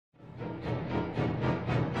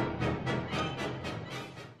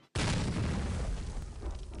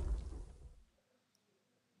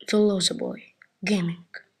TheLozaboy Gaming.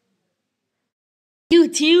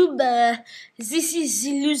 YouTube, this is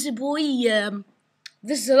TheLozaboy.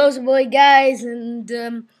 This is TheLozaboy, guys, and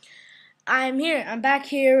I'm here. I'm back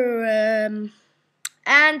here,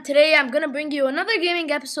 and today I'm gonna bring you another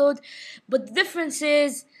gaming episode. But the difference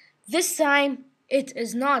is, this time it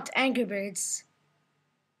is not Angry Birds.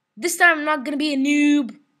 This time I'm not gonna be a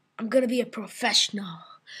noob. I'm gonna be a professional.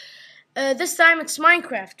 This time it's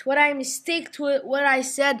Minecraft. What I mistaked with what I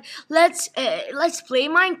said. Let's play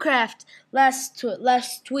Minecraft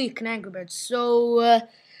last week in Angry Birds. So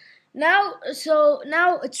now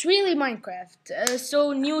it's really Minecraft.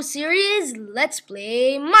 So new series. Let's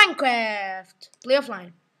play Minecraft. Play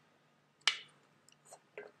offline.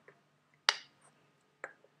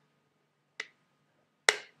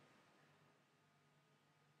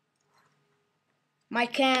 My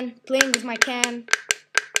can. Playing with my can.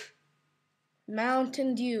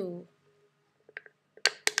 Mountain Dew.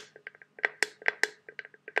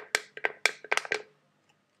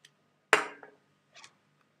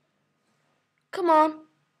 Come on.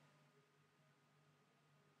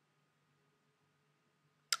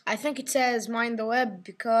 I think it says mind the web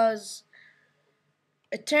because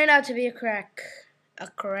it turned out to be a crack. A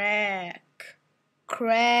crack.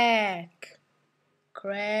 Crack.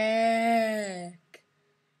 Crack.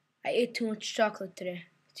 I ate too much chocolate today.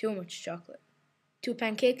 Too much chocolate. 2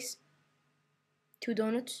 pancakes, 2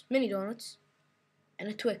 donuts, mini donuts, and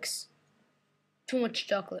a Twix. Too much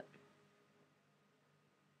chocolate.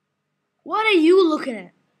 What are you looking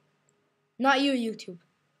at? Not you, YouTube.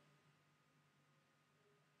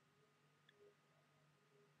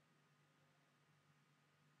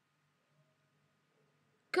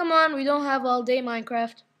 Come on, we don't have all day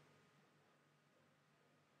Minecraft.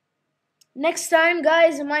 Next time,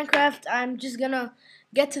 guys, in Minecraft, I'm just gonna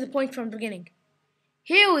get to the point from the beginning.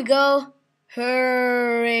 Here we go.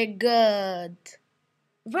 Very good.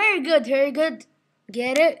 Very good, very good.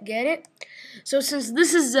 Get it, get it? So since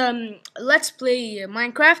this is Let's Play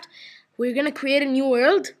Minecraft, we're gonna create a new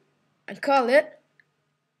world and call it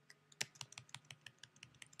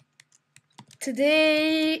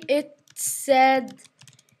Today It Said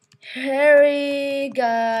Harry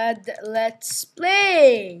God Let's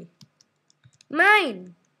Play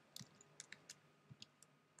Minecraft.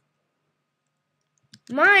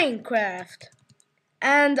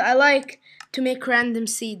 And I like to make random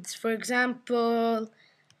seeds. For example,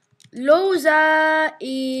 Loza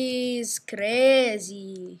is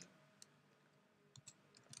crazy.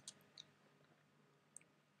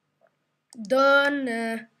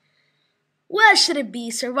 Done. What should it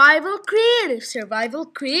be? Survival, creative, survival,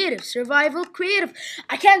 creative, survival, creative.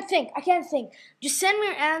 I can't think. Just send me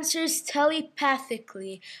your answers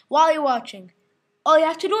telepathically while you're watching. All you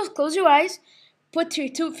have to do is close your eyes, put your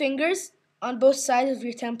 2 fingers on both sides of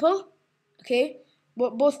your temple, okay?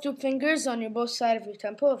 Both 2 fingers on your both side of your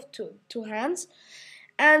temple of two hands,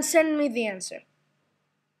 and send me the answer.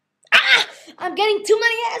 Ah! I'm getting too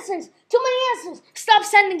many answers. Stop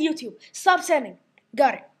sending, YouTube. Stop sending.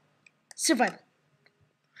 Got it. Survival.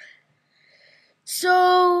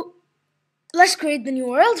 So let's create the new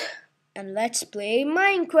world and let's play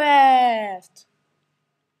Minecraft.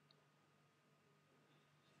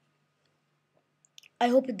 I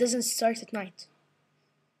hope it doesn't start at night.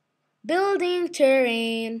 Building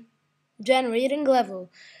terrain, generating level,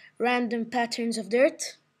 random patterns of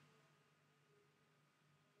dirt.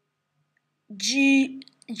 J'adore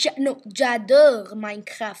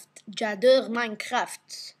Minecraft.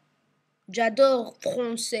 J'adore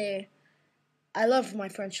français. I love my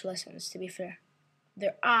French lessons, to be fair.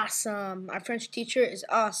 They're awesome. Our French teacher is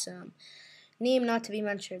awesome. Name not to be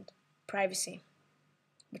mentioned. Privacy.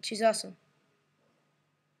 But she's awesome.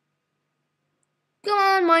 Come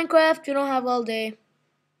on, Minecraft. You don't have all day.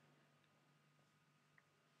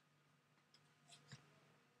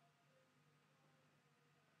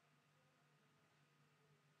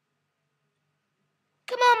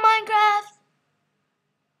 Come on, Minecraft.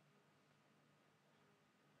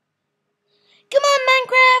 Come on,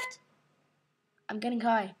 Minecraft. I'm getting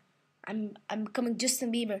high. I'm becoming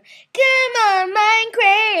Justin Bieber. Come on,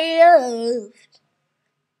 Minecraft.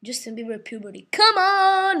 Justin Bieber puberty. Come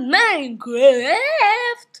on,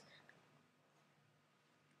 Minecraft.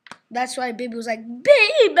 That's why Baby was like,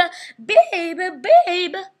 babe.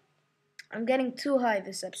 I'm getting too high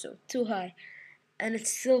this episode. Too high. And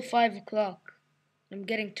it's still 5 o'clock. I'm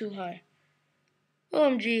getting too high.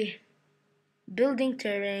 OMG. Building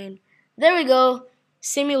terrain. There we go.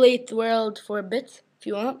 Simulate the world for a bit, if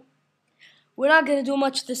you want. We're not going to do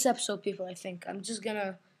much this episode, people, I think. I'm just going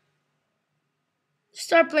to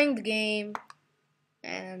start playing the game.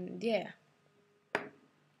 And, yeah.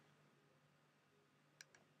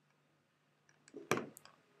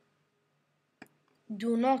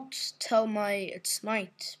 Do not tell my it's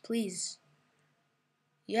night, please.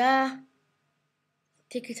 Yeah,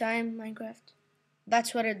 take your time, Minecraft.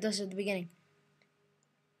 That's what it does at the beginning.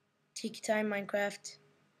 Take your time, Minecraft.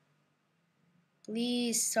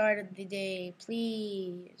 Please start the day,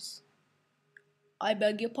 please. I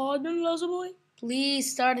beg your pardon, Lozaboy.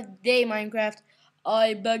 Please start the day, Minecraft.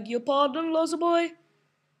 I beg your pardon, Lozaboy.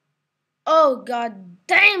 Oh, god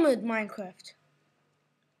damn it, Minecraft.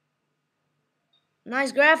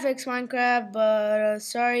 Nice graphics, Minecraft, but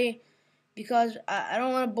sorry, because I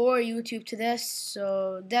don't want to bore YouTube to this,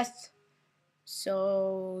 so death.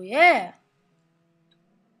 So, yeah.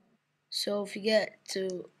 So, if you get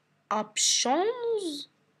to options,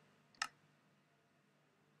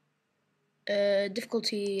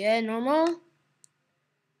 difficulty, yeah, normal,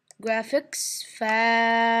 graphics,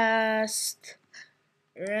 fast,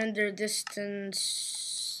 render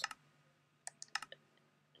distance,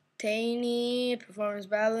 tiny, performance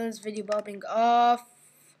balance, video bobbing off,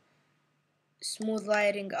 smooth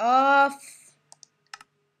lighting off.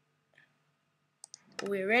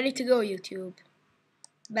 We're ready to go, YouTube.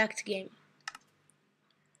 Back to game.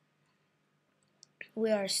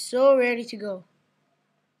 We are so ready to go.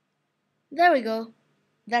 There we go.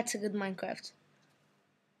 That's a good Minecraft.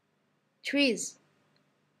 Trees.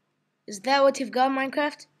 Is that what you've got,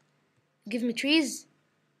 Minecraft? Give me trees?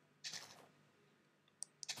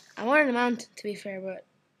 I wanted a mountain, to be fair, but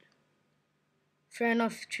fair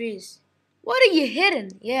enough, trees. What are you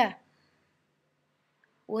hitting? Yeah.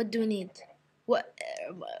 What do we need? What?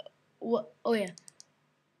 What? Oh, yeah.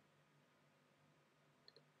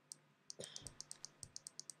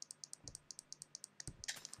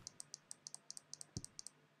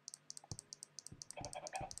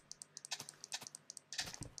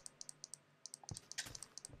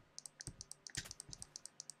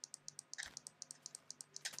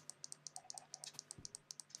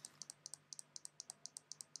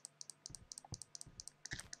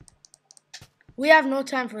 We have no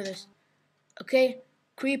time for this. Okay?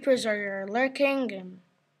 Creepers are lurking, and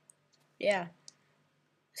yeah.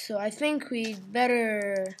 So I think we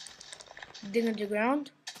better dig underground.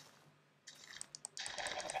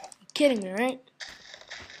 You're kidding me, right?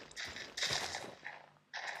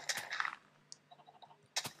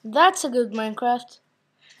 That's a good Minecraft.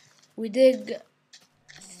 We dig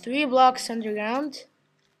 3 blocks underground.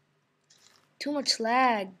 Too much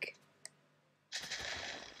lag.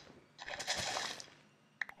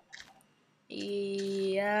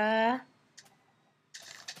 Yeah.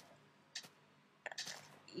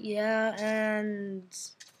 Yeah, and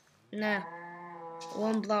nah.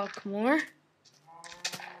 1 block more.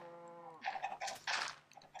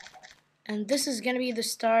 And this is gonna be the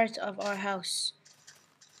start of our house.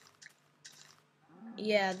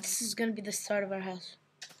 Yeah, this is gonna be the start of our house.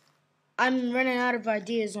 I'm running out of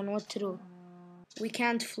ideas on what to do. We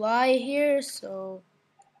can't fly here, so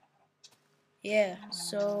yeah.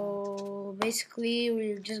 So basically,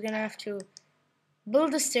 we're just gonna have to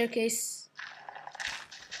build a staircase.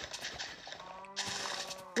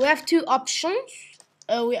 We have 2 options.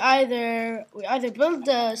 We either build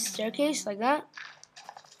the staircase like that,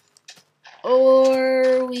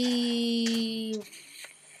 or we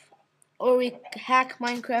hack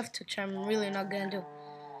Minecraft, which I'm really not gonna do.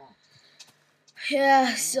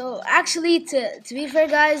 Yeah, so actually, to be fair,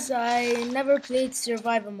 guys, I never played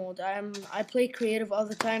survival mode. I play creative all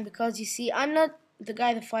the time because you see, I'm not the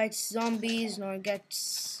guy that fights zombies nor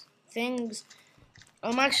gets things.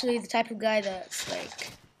 I'm actually the type of guy that's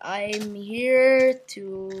like, I'm here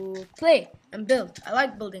to play and build. I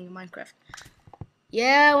like building in Minecraft.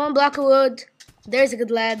 Yeah, 1 block of wood. There's a good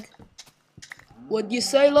lad. What'd you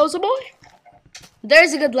say, Lozaboy?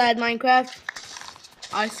 There's a good lad, Minecraft.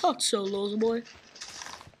 I thought so, Lozaboy.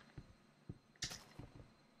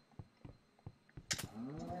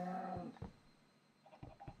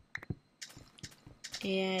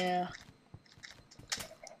 Yeah.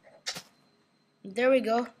 There we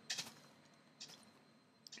go.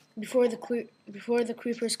 Before the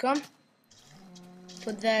creepers come,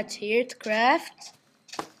 put that here to craft.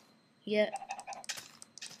 Yeah.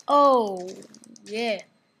 Oh, yeah.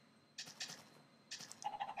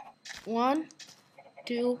 1,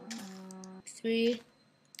 2, 3,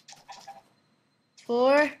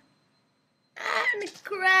 4, and a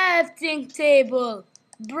crafting table.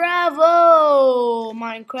 Bravo,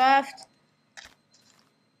 Minecraft.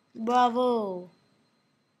 Bravo.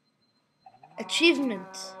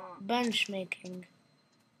 Achievement. Bench making.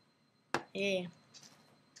 Yeah.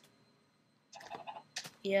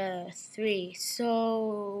 Yeah, 3.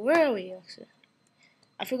 So, where are we?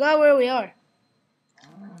 I forgot where we are.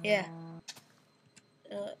 Yeah.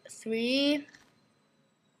 3.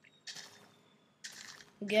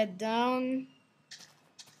 get down,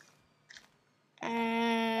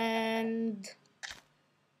 and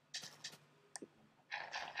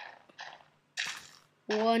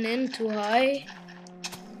one in too high,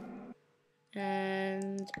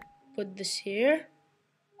 and put this here.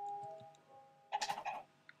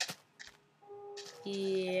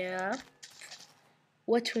 Yeah.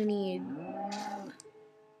 What we need?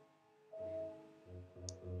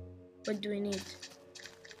 What do we need?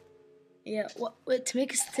 Yeah. What to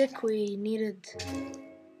make a stick? We needed.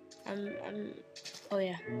 Oh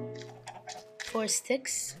yeah. 4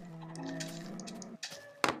 sticks.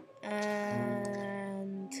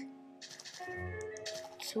 And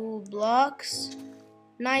 2 blocks.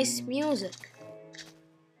 Nice music.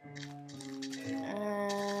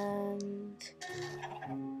 And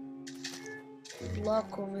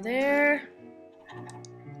block over there.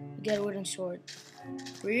 Get a wooden sword.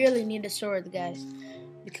 We really need a sword, guys,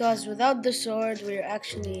 because without the sword we're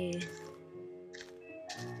actually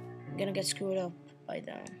gonna get screwed up by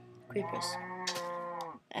the creepers.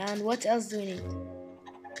 And what else do we need?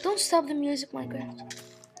 Don't stop the music, Minecraft.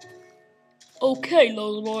 Okay,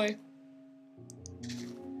 LozaBoy.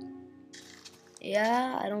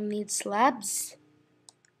 Yeah, I don't need slabs.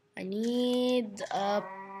 I need a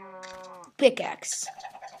pickaxe.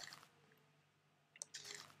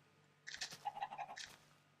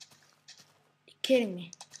 You're kidding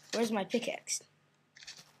me. Where's my pickaxe?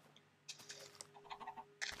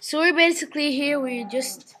 So we're basically here, we're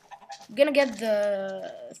just gonna get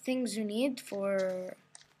the things we need for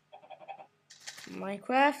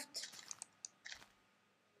Minecraft.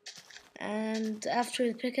 And after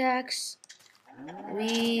the pickaxe,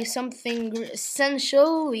 something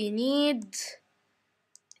essential we need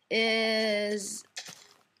is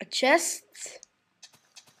a chest.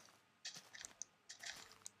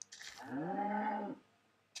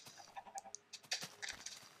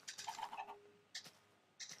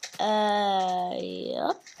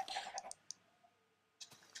 Yep.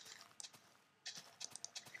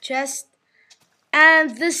 Chest.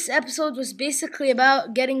 And this episode was basically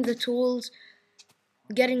about getting the tools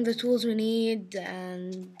we need,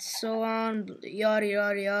 and so on, yada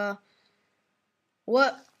yada yada.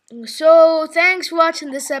 So thanks for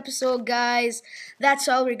watching this episode, guys. That's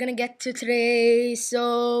all we're gonna get to today.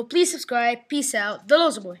 So please subscribe. Peace out.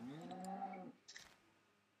 TheLozaboy.